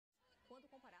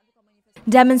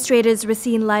Demonstrators were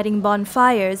seen lighting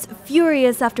bonfires,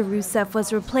 furious after Rousseff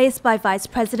was replaced by Vice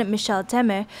President Michel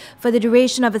Temer for the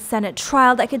duration of a Senate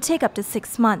trial that could take up to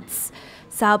 6 months.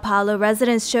 Sao Paulo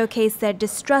residents showcased their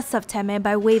distrust of Temer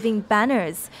by waving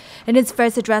banners. In his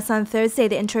first address on Thursday,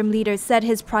 the interim leader said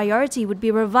his priority would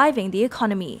be reviving the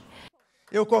economy.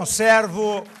 Eu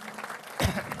conservo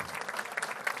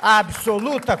a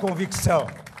absoluta convicção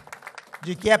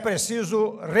de que é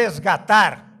preciso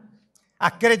resgatar a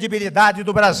credibilidade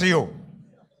do Brasil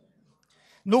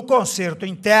no concerto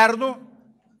interno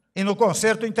e no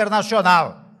concerto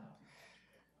internacional,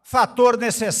 fator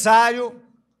necessário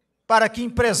para que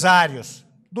empresários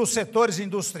dos setores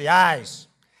industriais,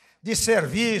 de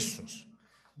serviços,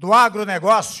 do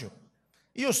agronegócio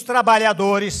e os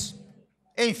trabalhadores,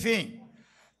 enfim,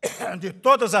 de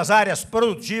todas as áreas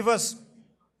produtivas,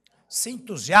 se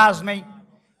entusiasmem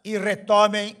e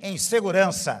retomem em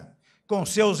segurança com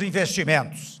seus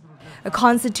investimentos. A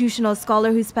constitutional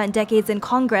scholar who spent decades in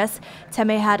Congress,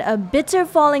 Temer had a bitter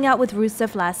falling out with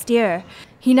Rousseff last year.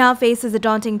 He now faces the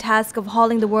daunting task of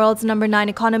hauling the world's number 9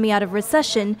 economy out of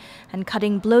recession and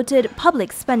cutting bloated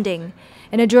public spending.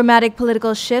 In a dramatic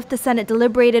political shift, the Senate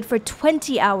deliberated for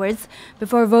 20 hours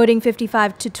before voting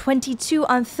 55-22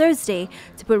 on Thursday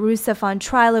to put Rousseff on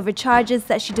trial over charges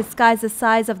that she disguised the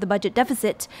size of the budget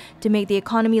deficit to make the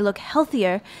economy look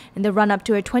healthier in the run-up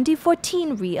to her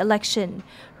 2014 re-election.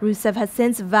 Rousseff has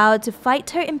since vowed to fight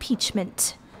her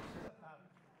impeachment.